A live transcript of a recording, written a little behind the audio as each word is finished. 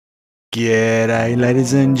G'day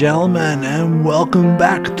ladies and gentlemen, and welcome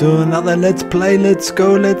back to another Let's Play, Let's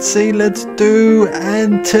Go, Let's See, Let's Do.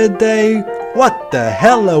 And today, what the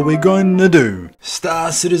hell are we going to do?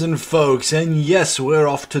 Star Citizen folks, and yes, we're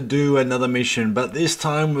off to do another mission, but this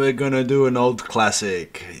time we're gonna do an old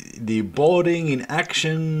classic. The boarding in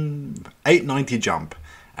action 890 jump.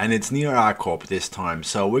 And it's near ARCorp this time,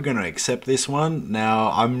 so we're going to accept this one.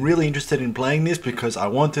 Now, I'm really interested in playing this because I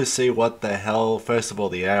want to see what the hell, first of all,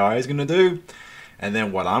 the AI is going to do, and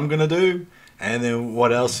then what I'm going to do, and then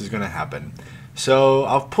what else is going to happen. So,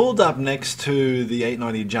 I've pulled up next to the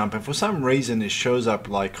 890 jump, and for some reason it shows up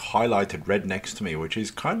like highlighted red next to me, which is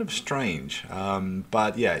kind of strange.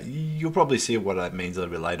 But yeah, you'll probably see what that means a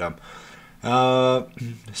little bit later.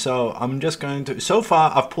 So I'm just going to, so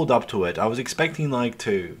far I've pulled up to it. I was expecting like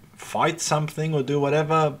to fight something or do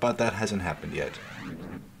whatever, but that hasn't happened yet.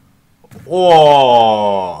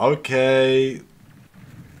 Oh, okay.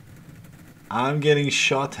 I'm getting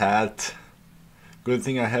shot at. Good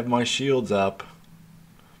thing I have my shields up.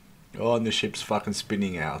 Oh, and the ship's fucking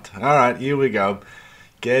spinning out. Alright, here we go.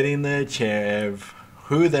 Get in there, Chev.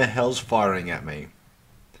 Who the hell's firing at me?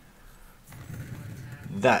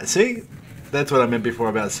 That, see? That's what I meant before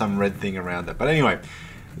about some red thing around it. But anyway.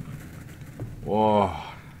 Whoa.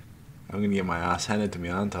 I'm going to get my ass handed to me,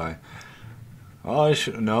 aren't I? Oh,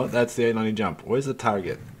 no, that's the 890 jump. Where's the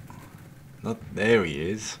target? Not there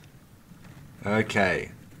he is.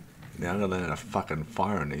 Okay. Now I'm going to learn how to fucking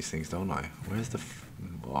fire on these things, don't I? Where's the...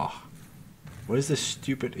 Oh. Where's the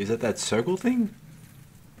stupid... Is that circle thing?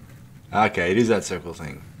 Okay, it is that circle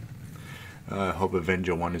thing. I hope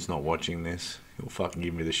Avenger 1 is not watching this. He'll fucking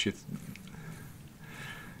give me the shit...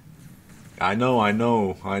 I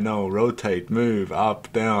know. Rotate, move,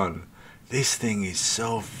 up, down. This thing is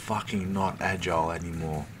so fucking not agile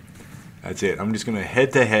anymore. That's it. I'm just going to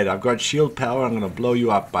head to head. I've got shield power. I'm going to blow you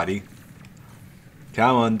up, buddy.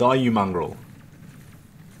 Come on, die, you mongrel.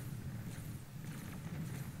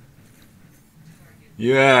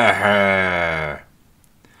 Yeah.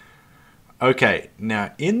 Okay,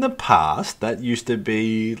 now in the past that used to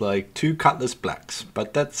be like 2 Cutlass Blacks,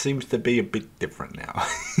 but that seems to be a bit different now.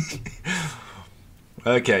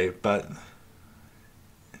 Okay, but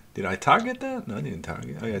did I target that? No, I didn't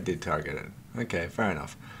target. Oh yeah, I did target it. Okay, fair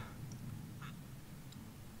enough.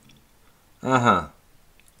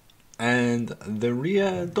 And the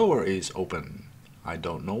rear door is open. I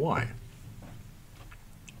don't know why.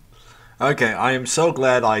 Okay, I am so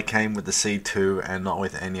glad I came with the C2 and not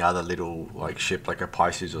with any other little like ship like a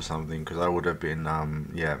Pisces or something, because I would have been,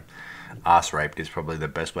 yeah, ass raped is probably the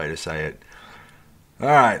best way to say it.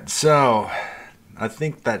 Alright, so I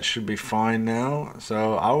think that should be fine now.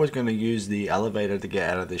 So I was going to use the elevator to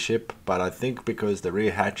get out of the ship, but I think because the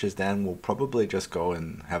rear hatch is down, we'll probably just go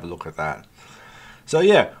and have a look at that. So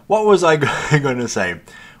yeah, what was I going to say?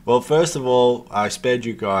 Well, first of all, I spared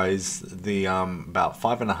you guys the about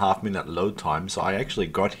 5.5 minute load time. So I actually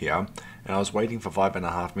got here and I was waiting for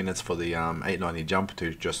 5.5 minutes for the 890 jump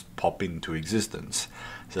to just pop into existence.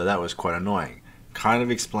 So that was quite annoying. Kind of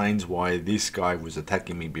explains why this guy was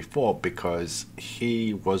attacking me before, because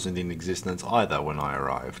he wasn't in existence either when I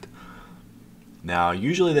arrived. Now,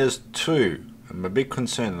 usually there's 2. I'm a bit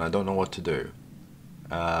concerned and I don't know what to do.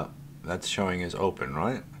 That's showing as open,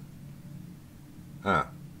 right? Huh.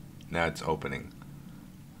 Now it's opening.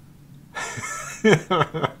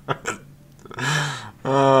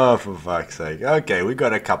 Oh, for fuck's sake. Okay, we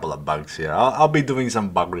got a couple of bugs here. I'll be doing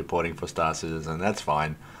some bug reporting for Star Citizen. That's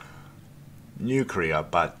fine. Nuclear,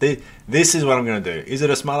 but this is what I'm going to do. Is it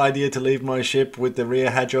a smart idea to leave my ship with the rear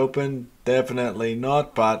hatch open? Definitely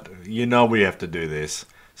not, but you know we have to do this.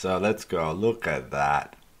 So let's go. Look at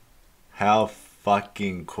that. How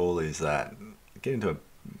fucking cool is that? Get into a...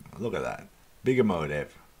 Look at that. Bigger mode,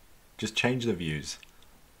 Ev. Just change the views.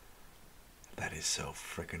 That is so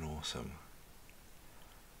freaking awesome.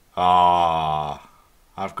 Ah,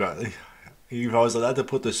 I've got... If I was allowed to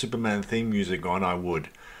put the Superman theme music on, I would.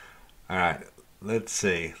 Alright, let's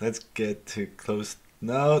see. Let's get to close...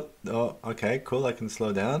 No, oh, okay, cool. I can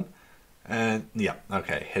slow down. And, yeah,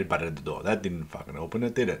 okay, headbutt at the door. That didn't fucking open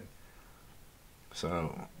it, did it?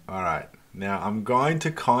 So, alright. Now, I'm going to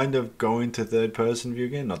kind of go into third person view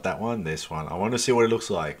again. Not that one, this one. I want to see what it looks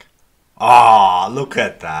like. Ah, look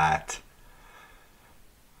at that.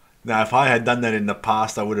 Now, if I had done that in the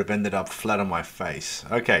past, I would have ended up flat on my face.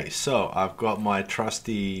 Okay, so I've got my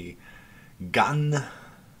trusty gun.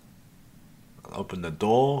 I'll open the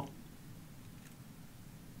door.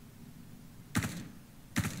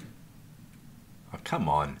 Oh, come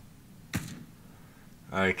on.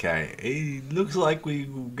 Okay, it looks like we're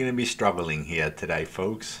going to be struggling here today,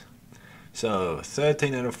 folks. So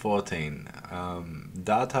 13 out of 14.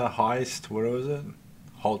 Data heist. What was it?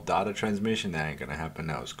 Halt data transmission. That ain't gonna happen.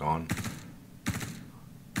 Now it's gone.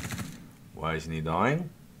 Why isn't he dying?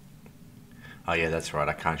 Oh yeah, that's right.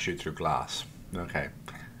 I can't shoot through glass. Okay.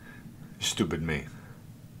 Stupid me.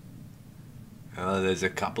 There's a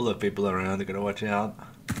couple of people around. They gotta watch out.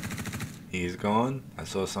 He's gone. I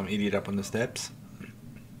saw some idiot up on the steps.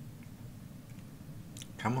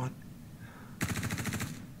 Come on.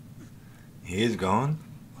 He's gone.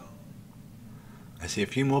 I see a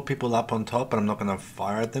few more people up on top, but I'm not gonna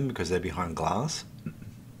fire at them because they're behind glass.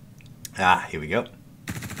 Ah, here we go.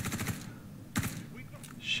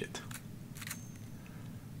 Shit.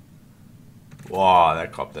 Wow,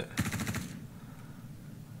 that copped it.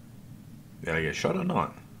 Did I get shot or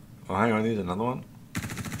not? Oh, hang on, there's another one.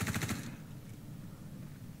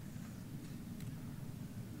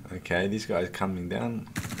 Okay, this guy's coming down.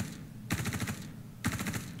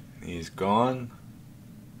 He's gone.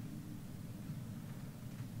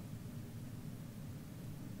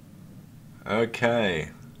 Okay.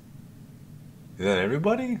 Is that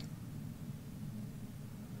everybody?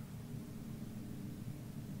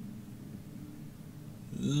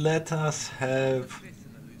 Let us have...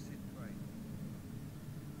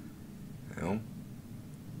 Oh,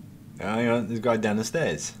 hang on, there's a guy down the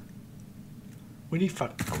stairs. Where did he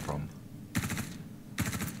fucking come from?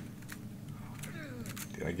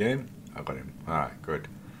 Did I get him? I got him. Alright, good.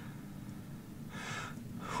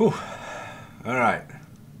 Whew. Alright.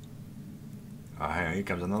 Oh, hang on, here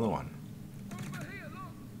comes another one.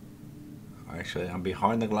 Actually, I'm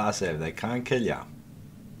behind the glass there. They can't kill ya.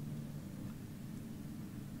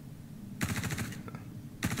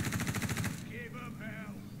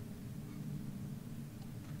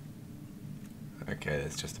 Okay,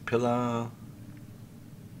 that's just a pillar.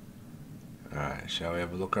 Alright, shall we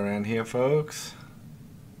have a look around here, folks?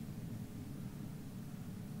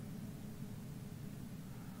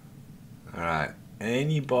 Alright,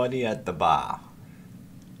 anybody at the bar?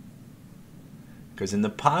 Because in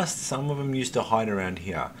the past, some of them used to hide around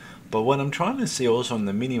here. But what I'm trying to see also on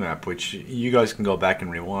the minimap, which you guys can go back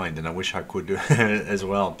and rewind, and I wish I could do as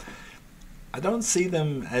well. I don't see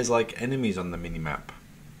them as like enemies on the minimap.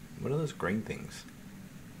 What are those green things?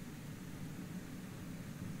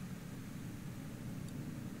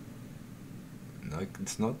 No,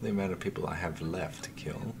 it's not the amount of people I have left to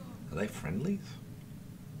kill. Are they friendlies?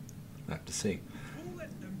 I have to see.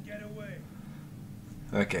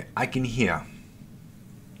 Okay, I can hear,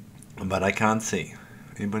 but I can't see.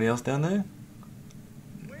 Anybody else down there?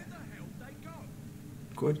 Where the hell they go?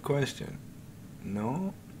 Good question.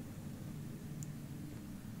 No,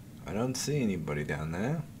 I don't see anybody down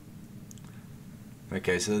there.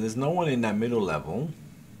 Okay, so there's no one in that middle level.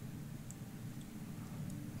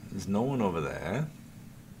 There's no one over there.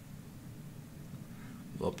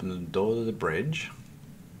 We'll open the door to the bridge.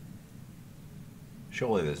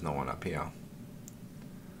 Surely there's no one up here.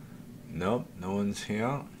 Nope, no one's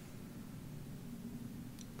here.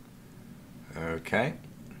 Okay.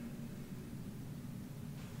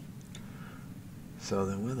 So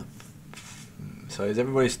then where the... So is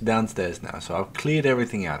everybody downstairs now? So I've cleared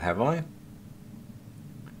everything out, have I?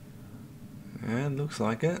 Yeah, it looks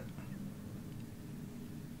like it.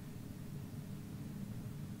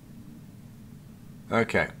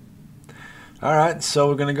 Okay. Alright, so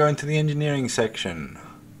we're going to go into the engineering section.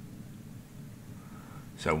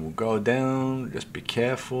 So we'll go down, just be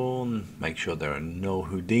careful, and make sure there are no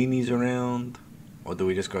Houdinis around. Or do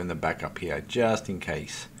we just go in the back up here, just in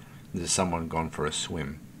case there's someone gone for a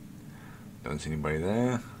swim? Don't see anybody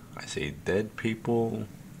there. I see dead people.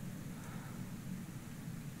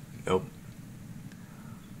 Nope.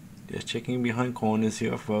 Just checking behind corners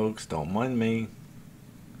here, folks. Don't mind me.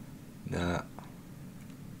 Nah.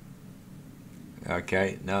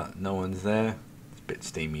 Okay, no one's there. It's a bit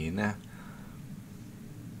steamy in there.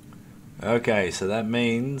 Okay, so that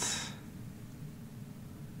means...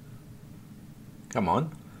 Come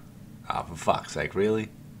on. Ah, for fuck's sake, really?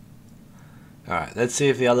 Alright, let's see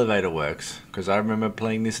if the elevator works. Because I remember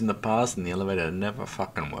playing this in the past and the elevator never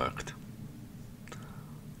fucking worked.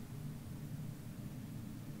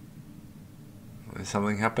 Is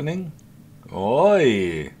something happening?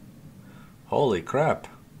 Oi! Holy crap.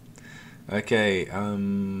 Okay,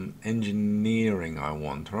 engineering I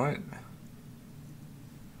want, right?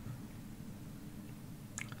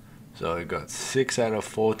 So I got 6 out of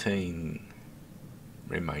 14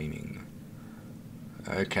 remaining.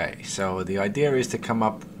 Okay, so the idea is to come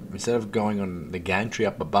up, instead of going on the gantry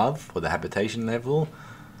up above, or the habitation level.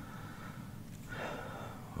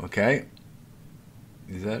 Okay.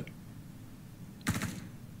 Is that...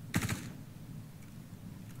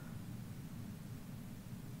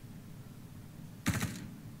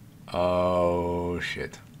 Oh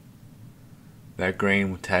shit. That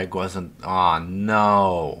green tag wasn't. Oh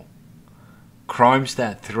no. Crime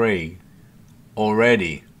stat 3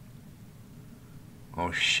 already.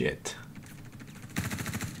 Oh shit.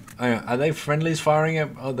 Are they friendlies firing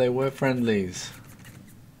at? Oh, they were friendlies.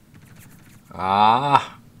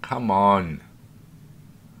 Ah, come on.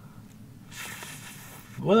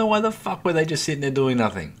 Well, why the fuck were they just sitting there doing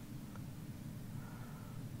nothing?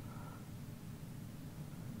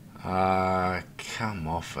 Come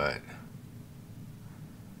off it.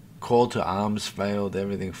 Call to arms failed,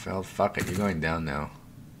 everything failed. Fuck it, you're going down now.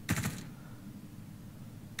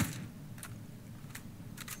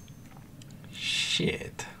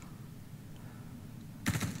 Shit.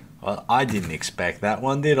 Well, I didn't expect that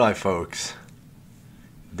one, did I, folks?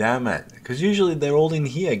 Damn it. Because usually they're all in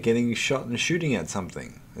here getting shot and shooting at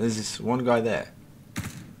something. There's this one guy there.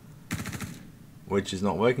 Which is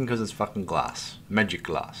not working because it's fucking glass. Magic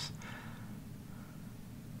glass.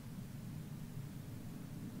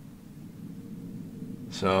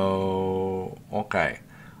 So, okay.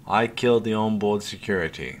 I killed the onboard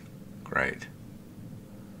security. Great.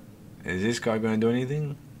 Is this guy going to do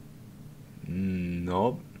anything?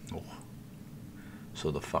 Nope. Oh.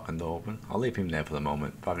 Saw the fucking door open. I'll leave him there for the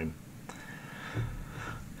moment. Fuck him.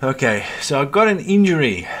 Okay, so I got an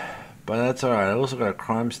injury. But that's alright. I also got a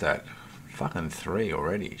crime stat. Fucking 3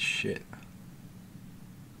 already. Shit.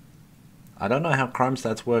 I don't know how crime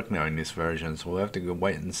stats work now in this version, so we'll have to go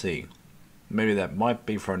wait and see. Maybe that might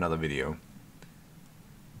be for another video.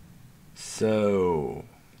 So,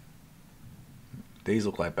 these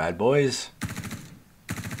look like bad boys.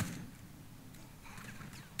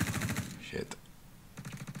 Shit.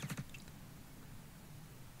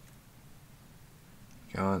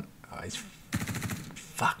 Gone. Oh,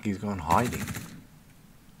 he's gone hiding.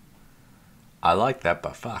 I like that,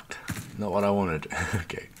 but fuck. Not what I wanted.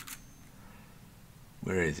 Okay.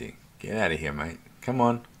 Where is he? Get out of here, mate. Come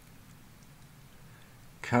on.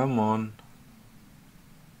 Come on.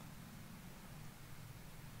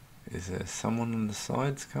 Is there someone on the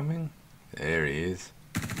sides coming? There he is.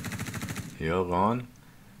 You're gone.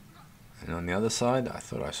 And on the other side, I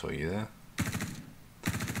thought I saw you there.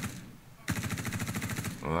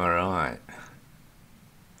 Alright.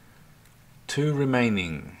 2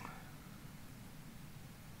 remaining.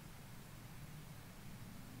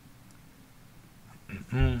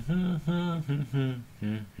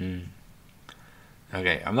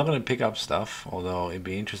 Okay, I'm not going to pick up stuff, although it'd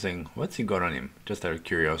be interesting. What's he got on him? Just out of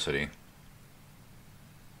curiosity.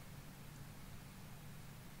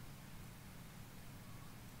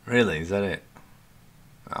 Really? Is that it?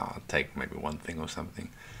 Oh, I'll take maybe one thing or something.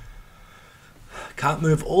 Can't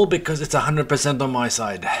move all because it's 100% on my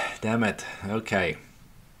side. Damn it. Okay.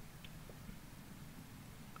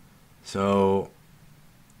 So,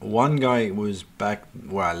 one guy was back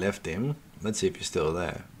where I left him. Let's see if he's still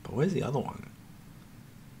there. But where's the other one?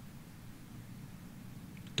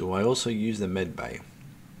 Do I also use the med bay?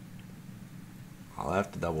 I'll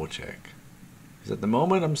have to double check. Because at the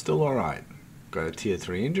moment I'm still alright. Got a tier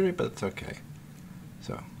 3 injury, but it's okay.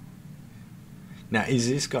 So. Now, is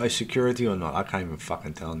this guy security or not? I can't even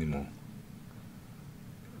fucking tell anymore.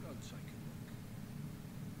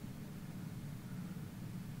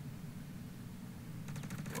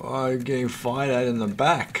 Oh, you're getting fired at in the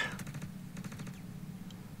back.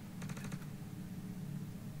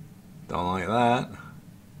 Don't like that.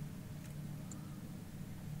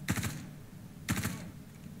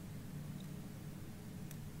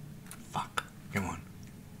 Fuck. Come on.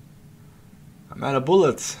 I'm out of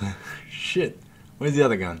bullets. Shit. Where's the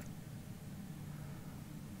other gun?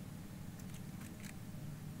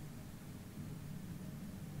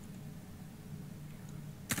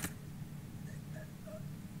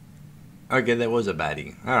 Okay, that was a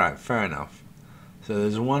baddie. Alright, fair enough. So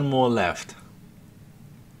there's one more left.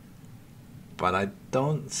 But I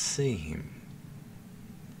don't see him.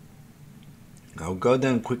 I'll go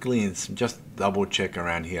down quickly and just double check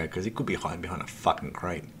around here, because he could be hiding behind a fucking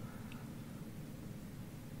crate.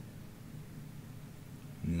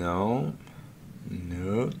 No.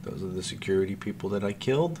 No, those are the security people that I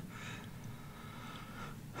killed.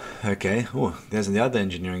 Okay, oh, there's the other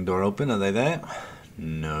engineering door open. Are they there?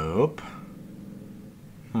 Nope.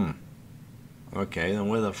 Okay, then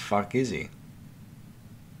where the fuck is he?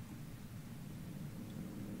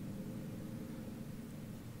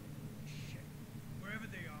 Shit. Wherever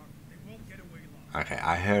they are, they won't get away alive. Okay,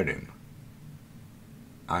 I heard him.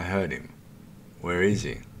 I heard him. Where is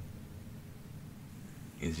he?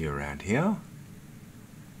 Is he around here?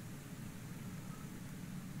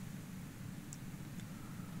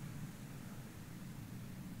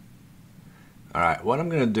 Alright, what I'm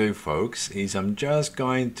going to do, folks, is I'm just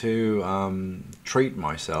going to treat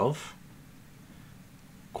myself,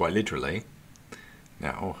 quite literally.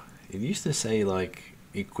 Now, it used to say like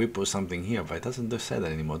equip or something here, but it doesn't say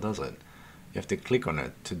that anymore, does it? You have to click on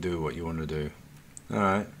it to do what you want to do.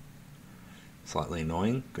 Alright, slightly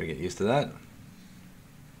annoying, gotta get used to that.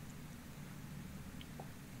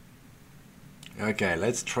 Okay,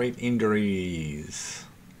 let's treat injuries.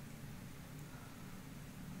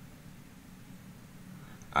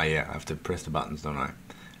 Ah yeah, I have to press the buttons, don't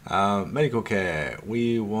I? Medical care.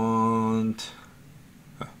 We want...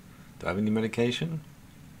 do I have any medication?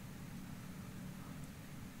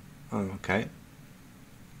 Oh, okay.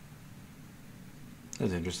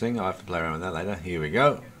 That's interesting. I'll have to play around with that later. Here we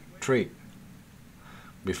go. Treat.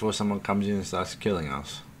 Before someone comes in and starts killing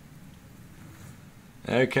us.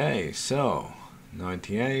 Okay, so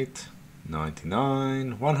 98,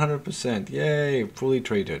 99, 100%. Yay, fully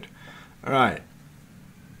treated. Alright.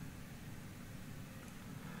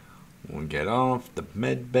 We'll get off the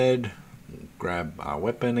med bed, grab our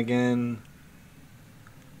weapon again.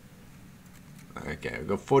 Okay, we've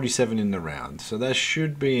got 47 in the round, so that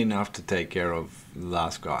should be enough to take care of the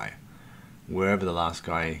last guy, wherever the last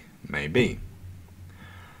guy may be.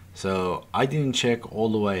 So I didn't check all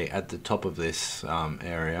the way at the top of this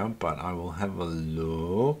area, but I will have a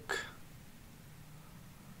look.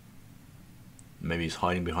 Maybe he's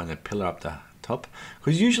hiding behind that pillar up the top,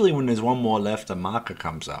 because usually when there's one more left, a marker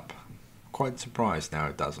comes up. Quite surprised now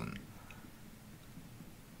it doesn't.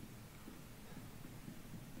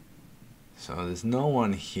 So there's no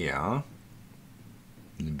one here.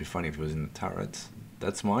 It'd be funny if it was in the turrets.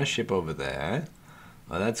 That's my ship over there.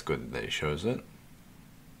 Oh, that's good that it shows it.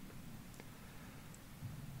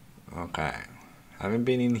 Okay. Haven't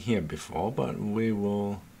been in here before, but we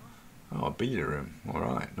will... oh, a billiard room.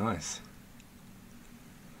 Alright, nice.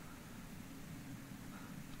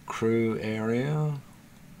 Crew area.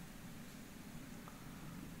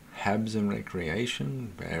 Habs and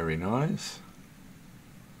recreation. Very nice.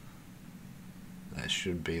 That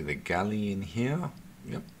should be the galley in here.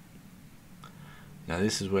 Yep. Now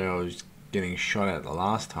this is where I was getting shot at the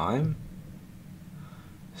last time.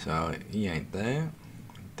 So he ain't there.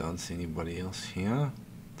 Don't see anybody else here.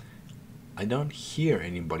 I don't hear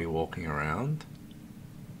anybody walking around.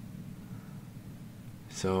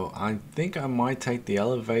 So I think I might take the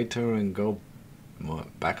elevator and go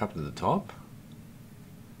back up to the top.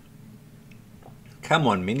 Come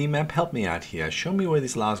on, minimap, help me out here. Show me where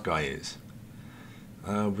this last guy is.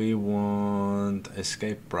 We want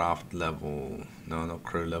escape raft level. No, not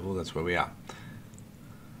crew level, that's where we are.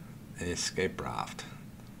 Escape raft.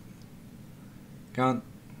 Can't.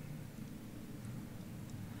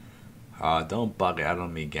 Don't bug out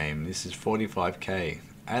on me, game. This is 45k.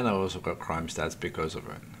 And I also got crime stats because of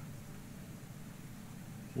it.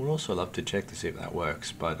 Would also love to check to see if that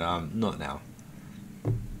works, but not now.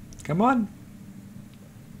 Come on.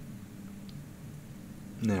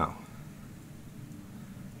 Now.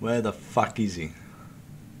 Where the fuck is he?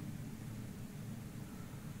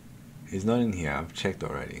 He's not in here, I've checked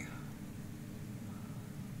already.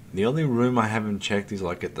 The only room I haven't checked is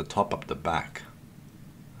like at the top up the back.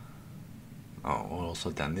 Oh,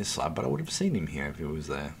 also down this side, but I would have seen him here if he was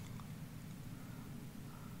there.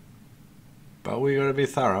 But we gotta be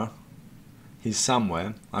thorough. He's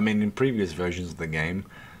somewhere. I mean, in previous versions of the game,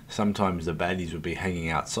 sometimes the baddies would be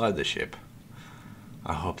hanging outside the ship.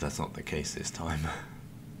 I hope that's not the case this time.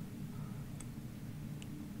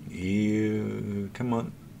 You, come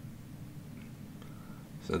on.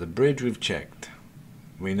 So the bridge we've checked.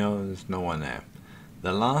 We know there's no one there.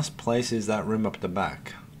 The last place is that room up the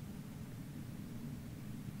back.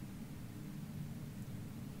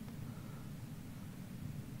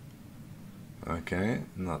 Okay,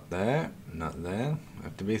 not there, not there. I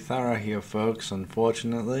have to be thorough here, folks,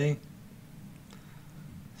 unfortunately.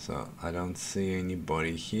 So I don't see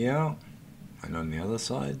anybody here. And on the other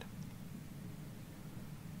side?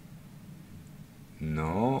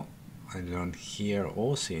 No, I don't hear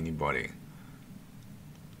or see anybody.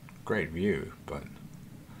 Great view, but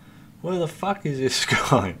where the fuck is this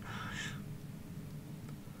guy?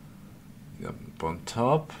 Up on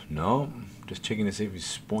top? No. Just checking to see if he's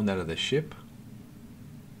spawned out of the ship.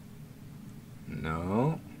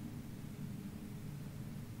 No.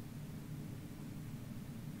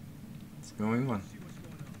 What's going on?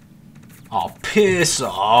 Oh, piss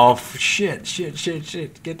off! Shit, shit, shit,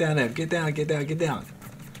 shit. Get down there, get down, get down, get down.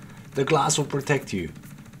 The glass will protect you.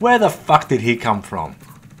 Where the fuck did he come from?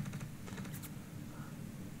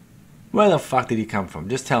 Where the fuck did he come from?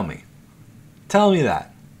 Just tell me. Tell me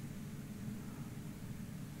that.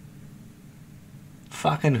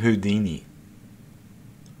 Fucking Houdini.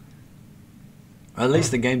 At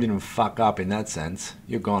least the game didn't fuck up in that sense.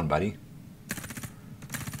 You're gone, buddy.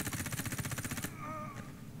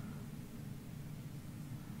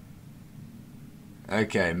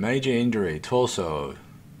 Okay, major injury, torso.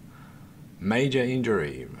 Major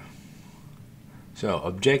injury. So,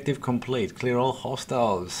 objective complete. Clear all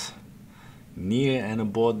hostiles near and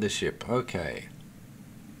aboard the ship. Okay.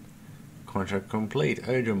 Contract complete.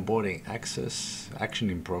 Urgent boarding. Access.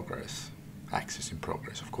 Action in progress. Access in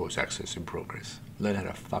progress. Of course, access in progress. Learn how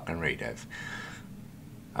to fucking read, Ev.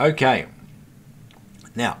 Okay.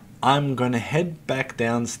 Now, I'm going to head back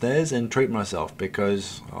downstairs and treat myself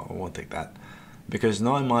because... Oh, I won't take that. Because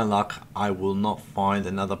knowing my luck, I will not find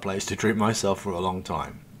another place to treat myself for a long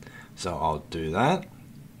time. So I'll do that.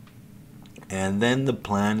 And then the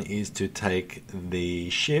plan is to take the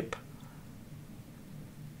ship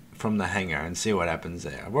from the hangar and see what happens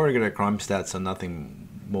there. I've already got a crime stat, so nothing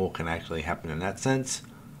more can actually happen in that sense.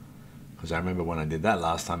 Because I remember when I did that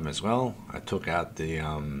last time as well, I took out the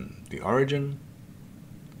origin.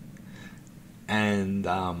 And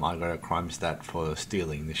I got a crime stat for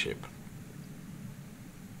stealing the ship.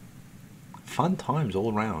 Fun times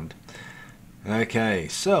all around. Okay,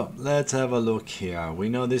 so let's have a look here. We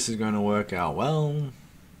know this is going to work out well.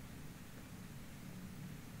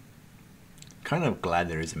 Kind of glad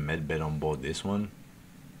there is a med bed on board this one.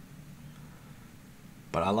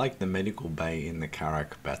 But I like the medical bay in the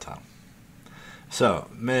Karak better. So,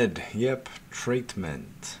 med, yep,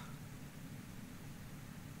 treatment.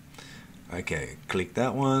 Okay, click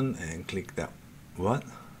that one and click that. What?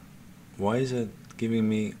 Why is it giving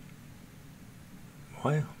me...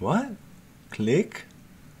 Why? What? Click?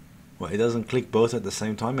 Well, it doesn't click both at the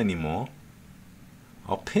same time anymore.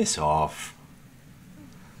 Oh, piss off.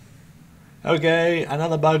 Okay,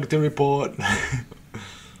 another bug to report.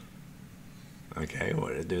 Okay, why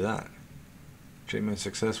did it do that? Treatment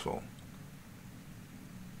successful.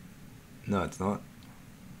 No, it's not.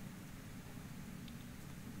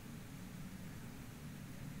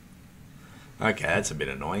 Okay, that's a bit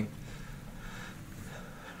annoying.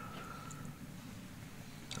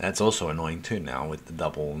 That's also annoying too now with the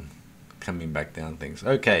double coming back down things.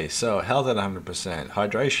 Okay, so health at 100%,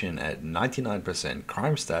 hydration at 99%,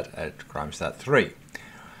 crime stat at crime stat 3.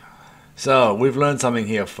 So we've learned something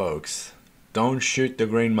here, folks. Don't shoot the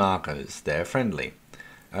green markers, they're friendly.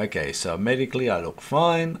 Okay, so medically I look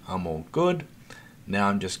fine, I'm all good. Now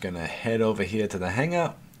I'm just gonna head over here to the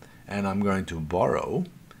hangar and I'm going to borrow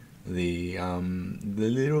the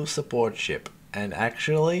little support ship. And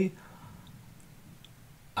actually,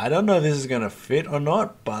 I don't know if this is going to fit or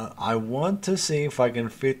not, but I want to see if I can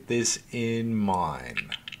fit this in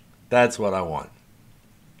mine. That's what I want.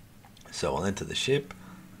 So I'll enter the ship.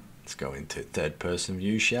 Let's go into third person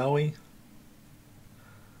view, shall we?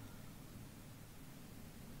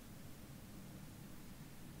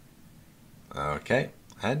 Okay,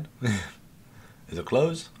 and is it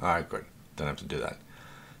closed? Alright, good. Don't have to do that.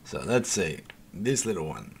 So let's see. This little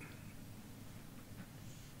one.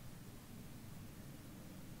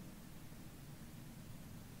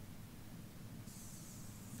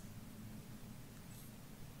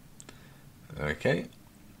 Okay,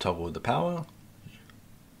 toggle the power.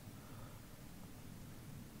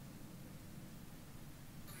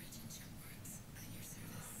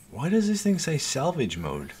 Why does this thing say salvage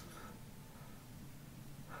mode?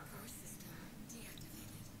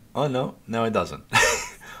 Oh no, no it doesn't.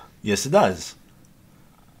 Yes it does.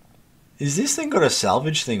 Is this thing got a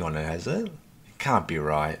salvage thing on it, has it? It can't be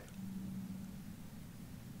right.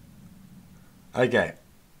 Okay.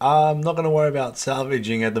 I'm not going to worry about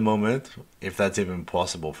salvaging at the moment, if that's even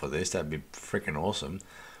possible for this. That'd be freaking awesome.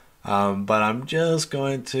 But I'm just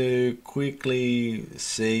going to quickly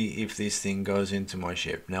see if this thing goes into my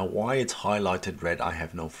ship. Now, why it's highlighted red, I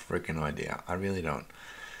have no freaking idea. I really don't.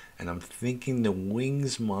 And I'm thinking the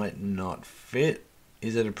wings might not fit.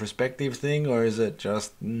 Is it a perspective thing, or is it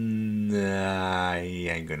just, nah, he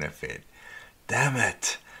ain't going to fit. Damn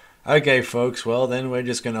it. Okay, folks, well, then we're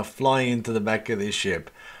just going to fly into the back of this ship.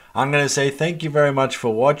 I'm going to say thank you very much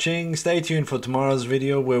for watching. Stay tuned for tomorrow's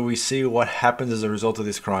video where we see what happens as a result of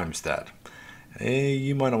this crime stat.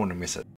 You might not want to miss it.